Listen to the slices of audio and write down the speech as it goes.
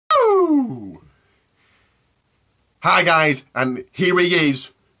Woo! Hi guys, and here he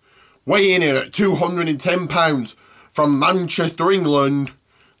is, weighing in at £210 from Manchester, England,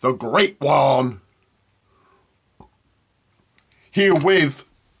 the Great One. Here with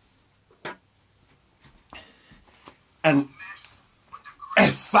an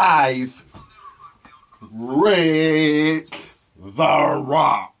F5, Rick the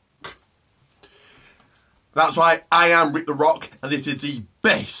Rock. That's right, I am Rick the Rock, and this is the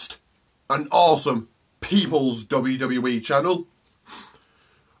best and awesome People's WWE channel.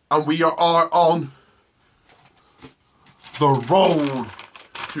 And we are on the road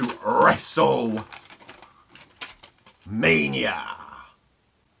to WrestleMania.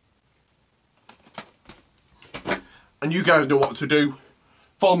 And you guys know what to do.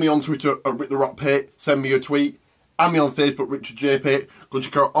 Follow me on Twitter at Rick the Rock Pate. Send me a tweet. Add me on Facebook, Richard J Pate. Go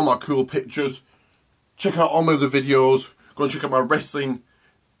check out all my cool pictures. Check out all my other videos. Go and check out my wrestling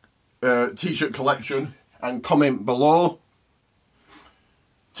t-shirt collection. And comment below.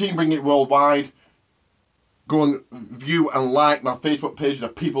 Team Bring It Worldwide. Go and view and like my Facebook page, the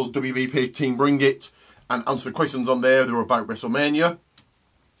People's WWE page, Team Bring It. And answer the questions on there. They're about WrestleMania.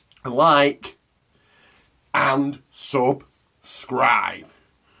 Like and subscribe.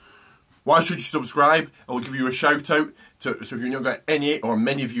 Why should you subscribe? I will give you a shout out so if you've not got any or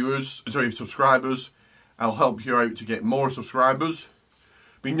many subscribers, I'll help you out to get more subscribers.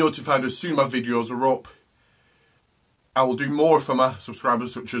 Be notified as soon as my videos are up. I will do more for my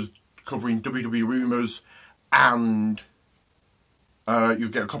subscribers, such as covering WWE rumours, and you'll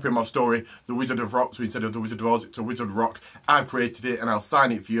get a copy of my story, The Wizard of Rock. So instead of The Wizard of Oz, it's a Wizard of Rock. I've created it and I'll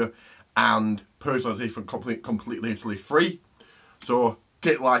sign it for you, and personalisation completely free. So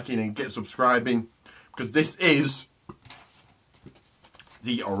get liking and get subscribing, because this is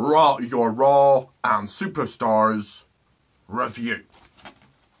the your Raw and Superstars review.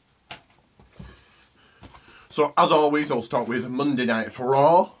 So as always, I'll start with Monday Night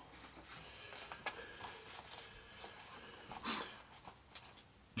Raw.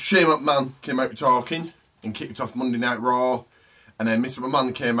 Shane McMahon came out talking and kicked off Monday Night Raw, and then Mr.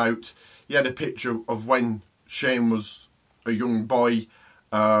 McMahon came out. He had a picture of when Shane was a young boy,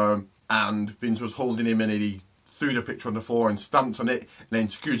 and Vince was holding him, and he threw the picture on the floor and stamped on it, and then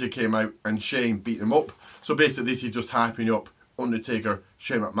security came out and Shane beat him up. So basically this is just hyping up Undertaker,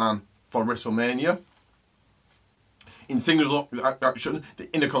 Shane McMahon for WrestleMania. In singles action, the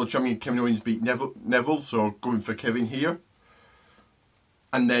Intercontinental Champion Kevin Owens beat Neville, so going for Kevin here.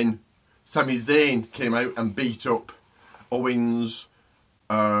 And then Sami Zayn came out and beat up Owens.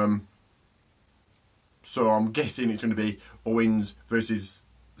 So I'm guessing it's going to be Owens versus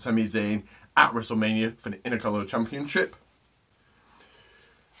Sami Zayn at WrestleMania for the Intercontinental Championship.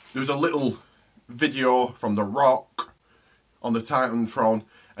 There was a little video from The Rock on the Titantron,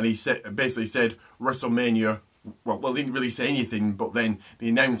 and he basically said WrestleMania. Well, they didn't really say anything, but then the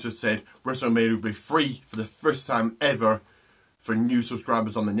announcer said WrestleMania will be free for the first time ever for new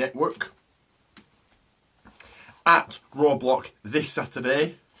subscribers on the network. At Roadblock this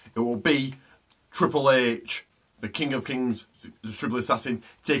Saturday, it will be Triple H, the King of Kings, the Triple Assassin,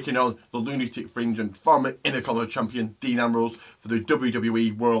 taking on the Lunatic Fringe and former Intercontinental Champion Dean Ambrose for the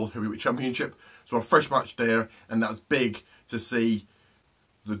WWE World Heavyweight Championship. So a fresh match there, and that's big to see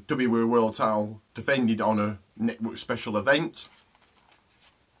the WWE World title defended on a network special event.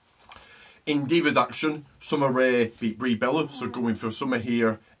 In Divas action, Summer Rae beat Brie Bella, so going for Summer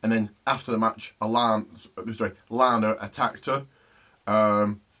here, and then after the match, Lana attacked her.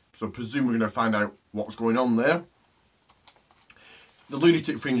 So presumably we're going to find out what's going on there. The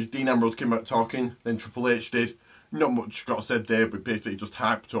Lunatic Fringe, Dean Ambrose came out talking, then Triple H did. Not much got said there, but basically just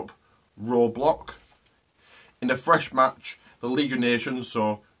hyped up Roadblock. In the fresh match, the League of Nations,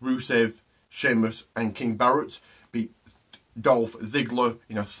 so Rusev, Sheamus and King Barrett beat Dolph Ziggler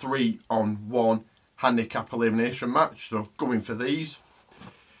in a 3-on-1 handicap elimination match, so going for these.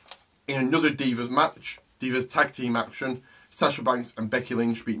 In another Divas match, Divas tag team action, Sasha Banks and Becky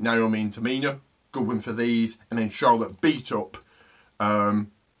Lynch beat Naomi and Tamina, going for these, and then Charlotte beat up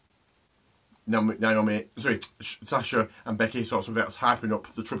Sasha and Becky, so that's hyping up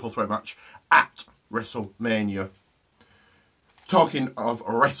the triple threat match at WrestleMania. Talking of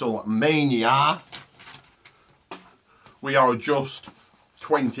WrestleMania, we are just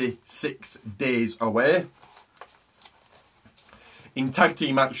 26 days away. In tag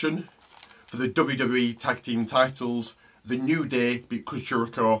team action, for the WWE tag team titles, The New Day beat Chris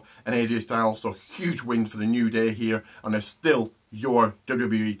Jericho and AJ Styles, so huge win for The New Day here, and they're still your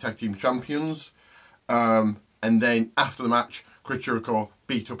WWE tag team champions. And then after the match, Chris Jericho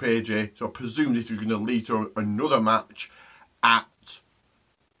beat up AJ, so I presume this is going to lead to another match at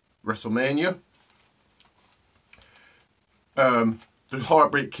WrestleMania. The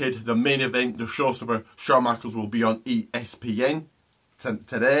Heartbreak Kid, the main event, the showstopper, Shawn Michaels, will be on ESPN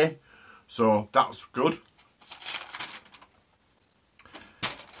today. So that's good.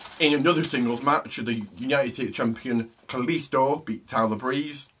 In another singles match, the United States Champion Kalisto beat Tyler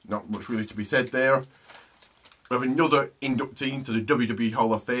Breeze. Not much really to be said there. We have another inductee into the WWE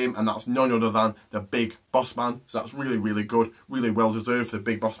Hall of Fame, and that's none other than the Big Boss Man. So that's really, really good. Really well deserved for the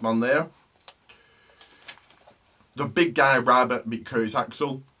Big Boss Man there. The big guy Rabbit beat Curtis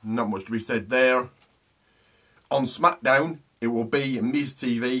Axel. Not much to be said there. On SmackDown, it will be Miz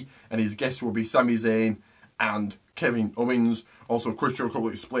TV, and his guests will be Sami Zayn and Kevin Owens. Also, Chris Jericho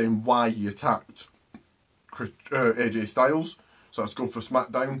will explain why he attacked AJ Styles. So that's good for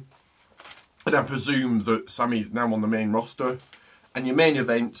SmackDown. And I presume that Sami's now on the main roster. And your main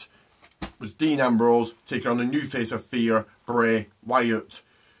event was Dean Ambrose taking on the new face of Fear, Bray Wyatt.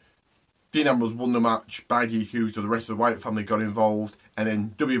 Dean Ambrose won the match by DQ, so the rest of the Wyatt family got involved. And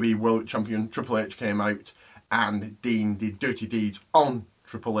then WWE World Champion Triple H came out, and Dean did dirty deeds on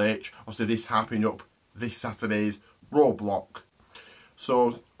Triple H. Obviously, this happening up this Saturday's Raw block.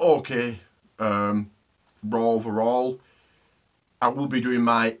 So, okay, Raw overall. I will be doing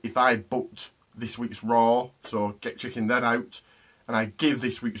my If I Booked this week's Raw, so get checking that out. And I give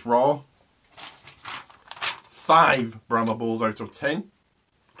this week's Raw 5 Brahma Bulls out of 10.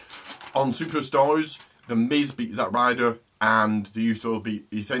 On Superstars, The Miz beat Zack Ryder and the Usos beat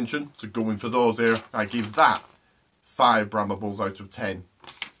Ascension. So going for those there, I give that 5 Brahma Bulls out of 10.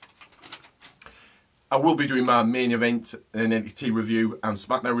 I will be doing my main event and NXT review and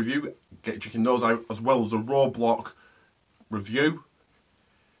SmackDown review. Get checking those out, as well as a Raw block review.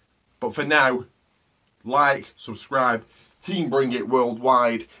 But for now, like, subscribe, Team Bring It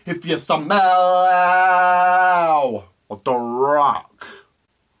Worldwide. If you smell The Rock.